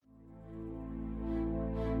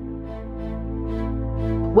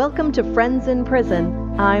Welcome to Friends in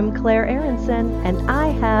Prison. I'm Claire Aronson, and I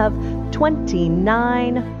have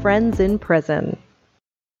 29 friends in prison.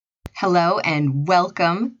 Hello, and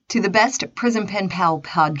welcome to the best Prison Pen Pal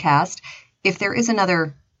podcast. If there is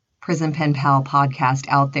another Prison Pen Pal podcast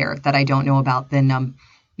out there that I don't know about, then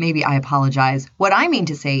maybe I apologize. What I mean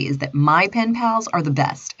to say is that my pen pals are the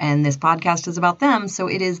best, and this podcast is about them, so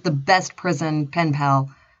it is the best Prison Pen Pal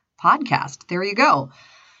podcast. There you go.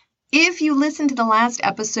 If you listened to the last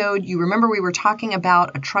episode, you remember we were talking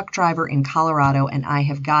about a truck driver in Colorado, and I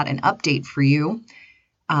have got an update for you.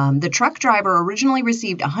 The truck driver originally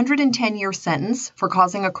received a 110-year sentence for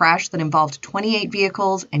causing a crash that involved 28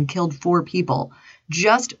 vehicles and killed 4 people.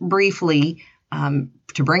 Just briefly,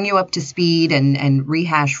 to bring you up to speed and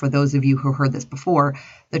rehash for those of you who heard this before,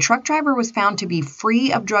 the truck driver was found to be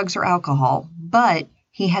free of drugs or alcohol, but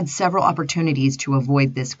he had several opportunities to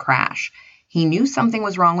avoid this crash. He knew something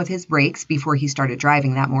was wrong with his brakes before he started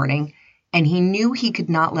driving that morning, and he knew he could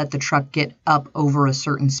not let the truck get up over a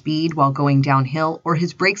certain speed while going downhill, or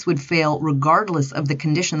his brakes would fail regardless of the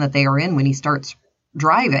condition that they are in when he starts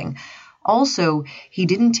driving. Also, he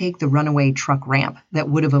didn't take the runaway truck ramp that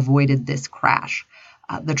would have avoided this crash.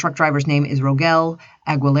 The truck driver's name is Rogel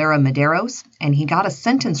Aguilera Medeiros, and he got a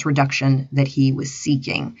sentence reduction that he was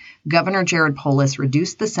seeking. Governor Jared Polis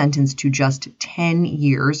reduced the sentence to just 10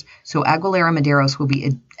 years, so Aguilera Medeiros will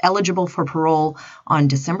be eligible for parole on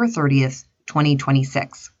December 30th,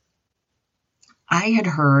 2026. I had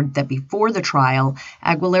heard that before the trial,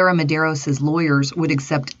 Aguilera Medeiros' lawyers would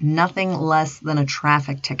accept nothing less than a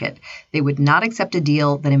traffic ticket. They would not accept a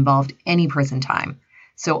deal that involved any prison time.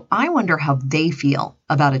 So I wonder how they feel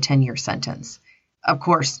about a 10-year sentence. Of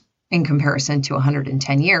course, in comparison to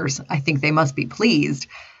 110 years, I think they must be pleased.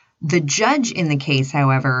 The judge in the case,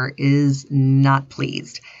 however, is not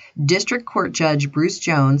pleased. District Court Judge Bruce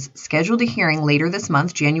Jones scheduled a hearing later this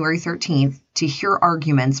month, January 13th, to hear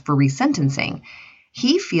arguments for resentencing.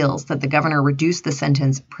 He feels that the governor reduced the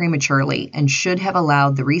sentence prematurely and should have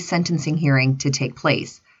allowed the resentencing hearing to take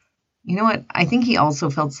place. You know what? I think he also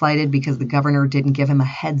felt slighted because the governor didn't give him a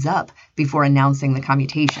heads up before announcing the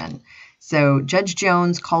commutation. So Judge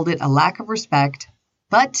Jones called it a lack of respect,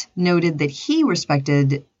 but noted that he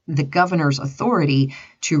respected the governor's authority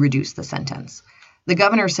to reduce the sentence. The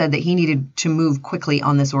governor said that he needed to move quickly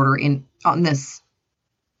on this order in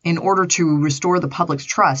order to restore the public's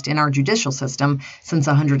trust in our judicial system, since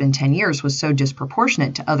 110 years was so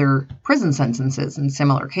disproportionate to other prison sentences in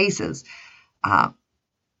similar cases.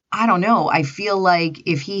 I don't know. I feel like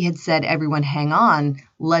if he had said, everyone hang on,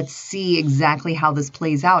 let's see exactly how this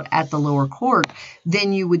plays out at the lower court,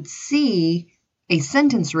 then you would see a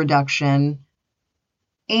sentence reduction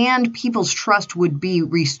and people's trust would be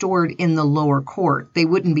restored in the lower court. They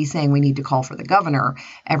wouldn't be saying we need to call for the governor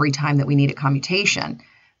every time that we need a commutation.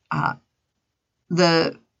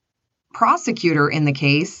 The prosecutor in the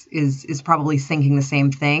case is probably thinking the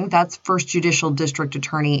same thing. That's First Judicial District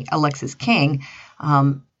Attorney Alexis King.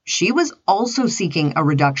 She was also seeking a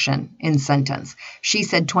reduction in sentence. She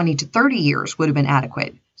said 20 to 30 years would have been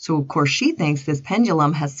adequate. So, of course, she thinks this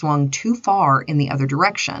pendulum has swung too far in the other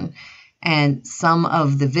direction. And some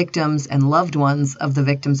of the victims and loved ones of the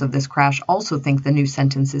victims of this crash also think the new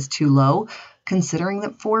sentence is too low, considering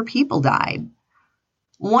that 4 people died.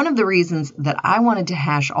 One of the reasons that I wanted to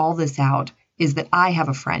hash all this out is that I have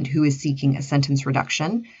a friend who is seeking a sentence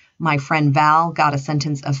reduction. My friend Val got a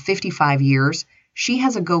sentence of 55 years. She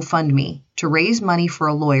has a GoFundMe to raise money for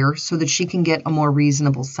a lawyer so that she can get a more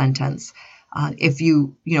reasonable sentence. If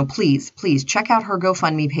please check out her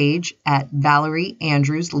GoFundMe page at Valerie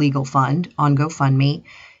Andrews Legal Fund on GoFundMe.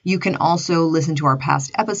 You can also listen to our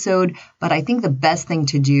past episode, but I think the best thing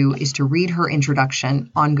to do is to read her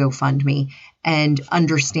introduction on GoFundMe and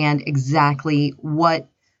understand exactly what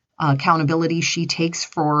accountability she takes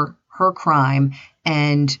for her crime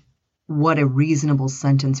and what a reasonable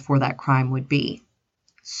sentence for that crime would be.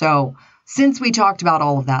 So, since we talked about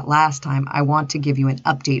all of that last time, I want to give you an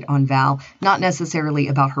update on Val, not necessarily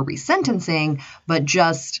about her resentencing, but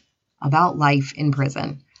just about life in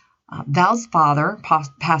prison. Val's father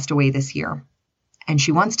passed away this year, and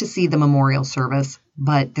she wants to see the memorial service,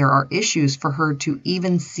 but there are issues for her to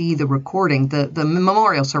even see the recording. The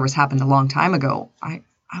memorial service happened a long time ago.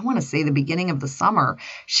 I want to say the beginning of the summer.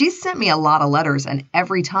 She sent me a lot of letters, and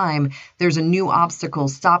every time there's a new obstacle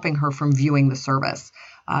stopping her from viewing the service.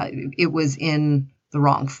 It was in the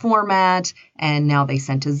wrong format, and now they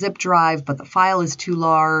sent a zip drive, but the file is too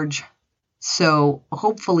large. So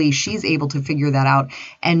hopefully she's able to figure that out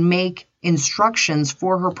and make instructions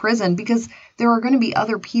for her prison, because there are going to be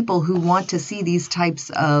other people who want to see these types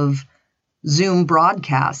of Zoom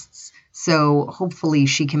broadcasts. So hopefully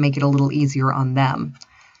she can make it a little easier on them.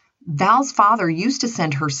 Val's father used to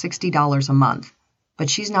send her $60 a month, but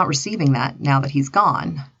she's not receiving that now that he's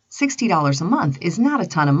gone. $60 a month is not a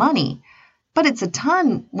ton of money, but it's a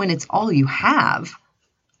ton when it's all you have.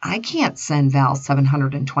 I can't send Val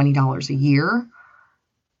 $720 a year.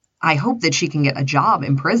 I hope that she can get a job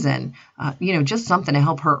in prison, just something to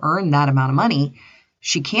help her earn that amount of money.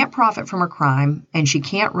 She can't profit from her crime, and she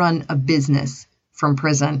can't run a business from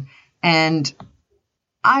prison. And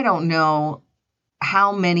I don't know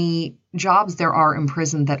how many jobs there are in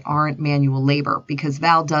prison that aren't manual labor, because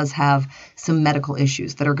Val does have some medical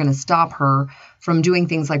issues that are going to stop her from doing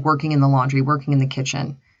things like working in the laundry, working in the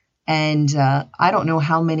kitchen. And I don't know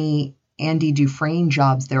how many Andy Dufresne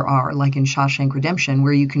jobs there are, like in Shawshank Redemption,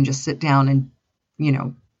 where you can just sit down and,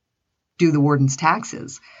 do the warden's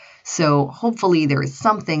taxes. So hopefully there is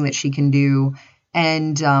something that she can do,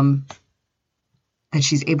 and that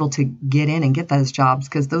she's able to get in and get those jobs,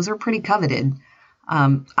 because those are pretty coveted.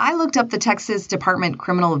 I looked up the Texas Department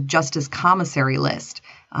Criminal Justice Commissary list.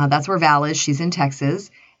 That's where Val is. She's in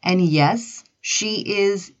Texas. And yes, she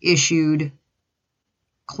is issued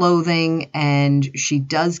clothing, and she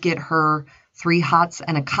does get her 3 hots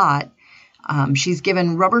and a cot. She's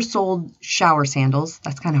given rubber-soled shower sandals.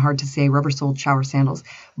 That's kind of hard to say, rubber-soled shower sandals.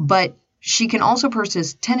 But she can also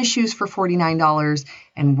purchase tennis shoes for $49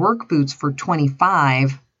 and work boots for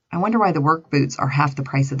 $25. I wonder why the work boots are half the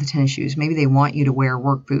price of the tennis shoes. Maybe they want you to wear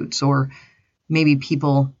work boots, or maybe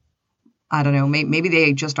people, I don't know, maybe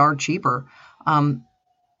they just are cheaper.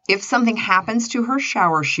 If something happens to her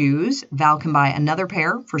shower shoes, Val can buy another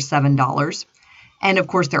pair for $7. And of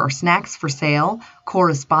course, there are snacks for sale,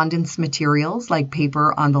 correspondence materials like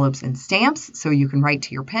paper, envelopes, and stamps, so you can write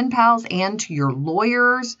to your pen pals and to your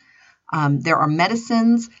lawyers. There are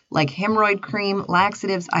medicines like hemorrhoid cream,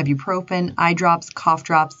 laxatives, ibuprofen, eye drops, cough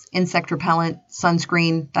drops, insect repellent,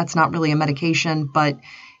 sunscreen. That's not really a medication, but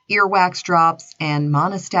earwax drops and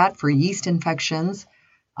Monistat for yeast infections.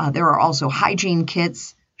 There are also hygiene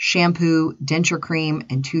kits, shampoo, denture cream,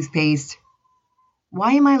 and toothpaste.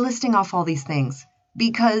 Why am I listing off all these things?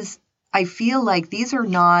 Because I feel like these are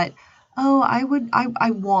not, I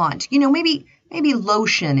want. Maybe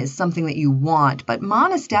lotion is something that you want, but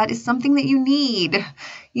Monistat is something that you need.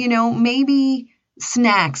 Maybe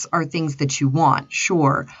snacks are things that you want,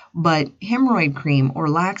 sure, but hemorrhoid cream or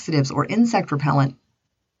laxatives or insect repellent,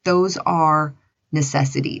 those are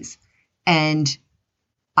necessities. And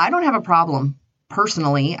I don't have a problem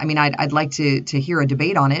personally. I mean, I'd like to hear a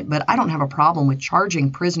debate on it, but I don't have a problem with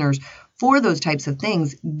charging prisoners for those types of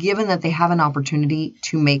things, given that they have an opportunity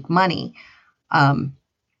to make money.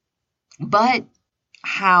 But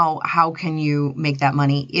how can you make that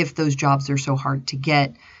money if those jobs are so hard to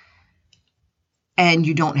get and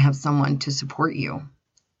you don't have someone to support you?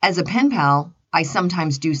 As a pen pal, I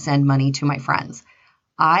sometimes do send money to my friends.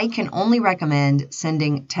 I can only recommend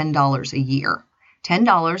sending $10 a year.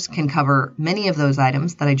 $10 can cover many of those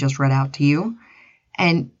items that I just read out to you.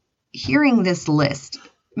 And hearing this list,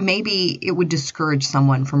 maybe it would discourage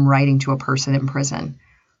someone from writing to a person in prison.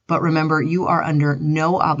 But remember, you are under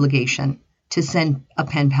no obligation to send a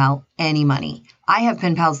pen pal any money. I have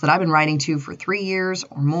pen pals that I've been writing to for 3 years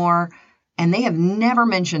or more, and they have never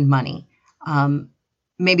mentioned money.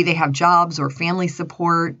 Maybe they have jobs or family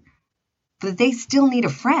support, but they still need a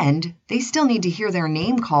friend. They still need to hear their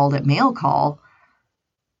name called at mail call.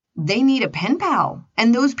 They need a pen pal.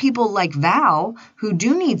 And those people like Val, who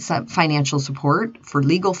do need some financial support for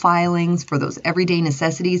legal filings, for those everyday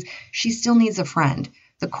necessities, she still needs a friend.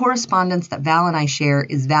 The correspondence that Val and I share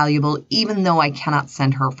is valuable, even though I cannot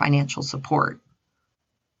send her financial support.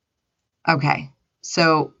 Okay,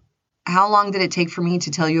 so how long did it take for me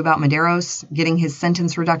to tell you about Medeiros getting his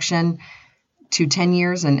sentence reduction to 10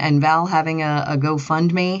 years and Val having a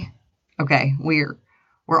GoFundMe? Okay, we're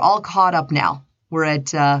all caught up now. We're at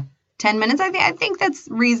 10 minutes. I think that's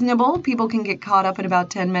reasonable. People can get caught up in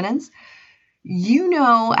about 10 minutes. You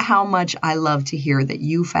know how much I love to hear that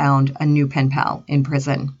you found a new pen pal in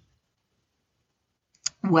prison.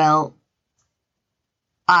 Well,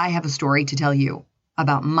 I have a story to tell you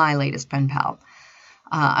about my latest pen pal.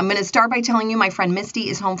 I'm going to start by telling you my friend Misty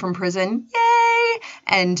is home from prison. Yay!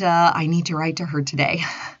 And I need to write to her today.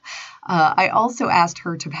 I also asked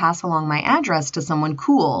her to pass along my address to someone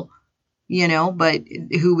cool, but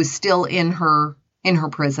who was still in her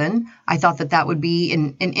prison. I thought that would be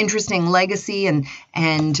an interesting legacy. And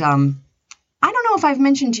I don't know if I've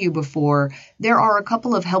mentioned to you before, there are a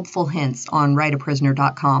couple of helpful hints on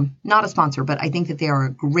writeaprisoner.com. Not a sponsor, but I think that they are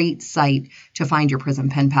a great site to find your prison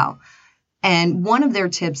pen pal. And one of their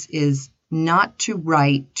tips is not to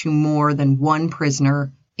write to more than one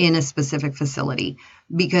prisoner in a specific facility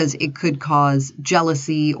because it could cause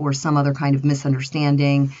jealousy or some other kind of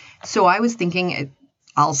misunderstanding. So I was thinking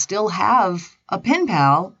I'll still have a pen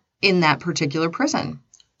pal in that particular prison.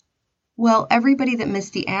 Well, everybody that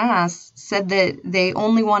Misty asked said that they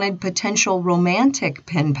only wanted potential romantic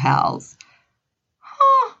pen pals.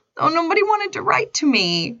 Oh, nobody wanted to write to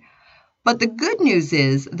me. But the good news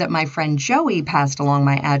is that my friend Joey passed along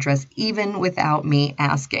my address even without me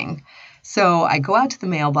asking. So I go out to the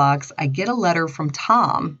mailbox, I get a letter from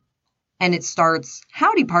Tom, and it starts,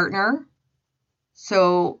 "Howdy, partner."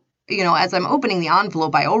 So, as I'm opening the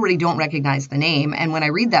envelope, I already don't recognize the name. And when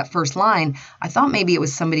I read that first line, I thought maybe it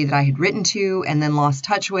was somebody that I had written to and then lost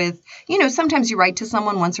touch with. Sometimes you write to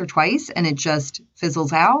someone once or twice and it just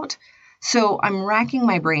fizzles out. So I'm racking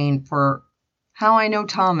my brain for how I know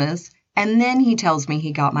Thomas. And then he tells me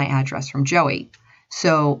he got my address from Joey.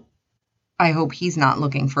 So I hope he's not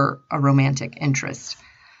looking for a romantic interest.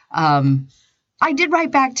 I did write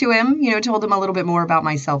back to him, told him a little bit more about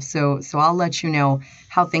myself. So I'll let you know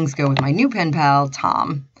how things go with my new pen pal,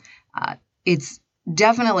 Tom. It's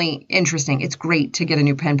definitely interesting. It's great to get a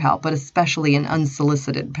new pen pal, but especially an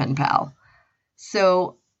unsolicited pen pal.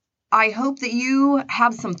 So I hope that you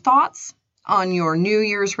have some thoughts on your New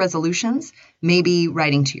Year's resolutions, maybe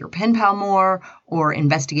writing to your pen pal more or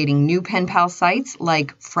investigating new pen pal sites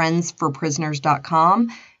like friendsforprisoners.com,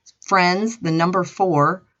 friends, the number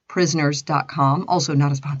 4, prisoners.com, also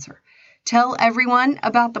not a sponsor. Tell everyone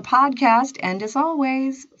about the podcast, and as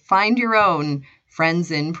always, find your own friends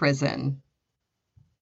in prison.